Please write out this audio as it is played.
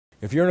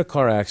If you're in a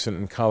car accident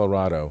in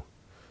Colorado,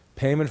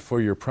 payment for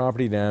your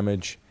property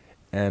damage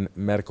and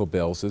medical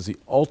bills is the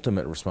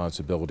ultimate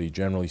responsibility,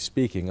 generally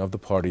speaking, of the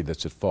party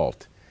that's at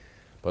fault.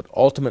 But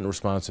ultimate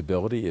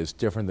responsibility is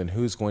different than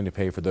who's going to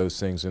pay for those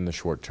things in the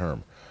short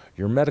term.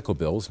 Your medical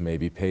bills may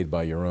be paid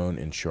by your own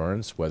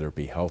insurance, whether it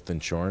be health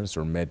insurance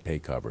or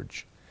MedPay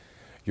coverage.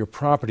 Your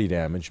property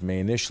damage may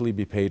initially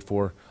be paid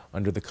for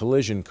under the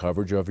collision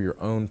coverage of your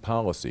own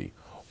policy,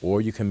 or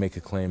you can make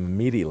a claim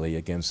immediately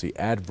against the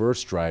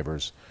adverse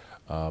driver's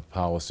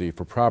policy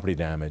for property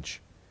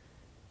damage.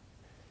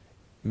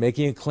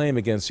 Making a claim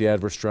against the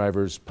adverse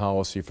driver's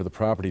policy for the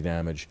property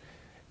damage,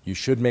 you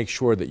should make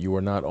sure that you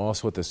are not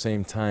also at the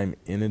same time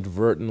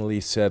inadvertently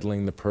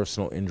settling the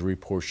personal injury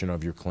portion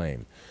of your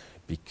claim.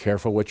 Be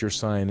careful what you're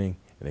signing,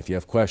 and if you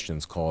have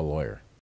questions, call a lawyer.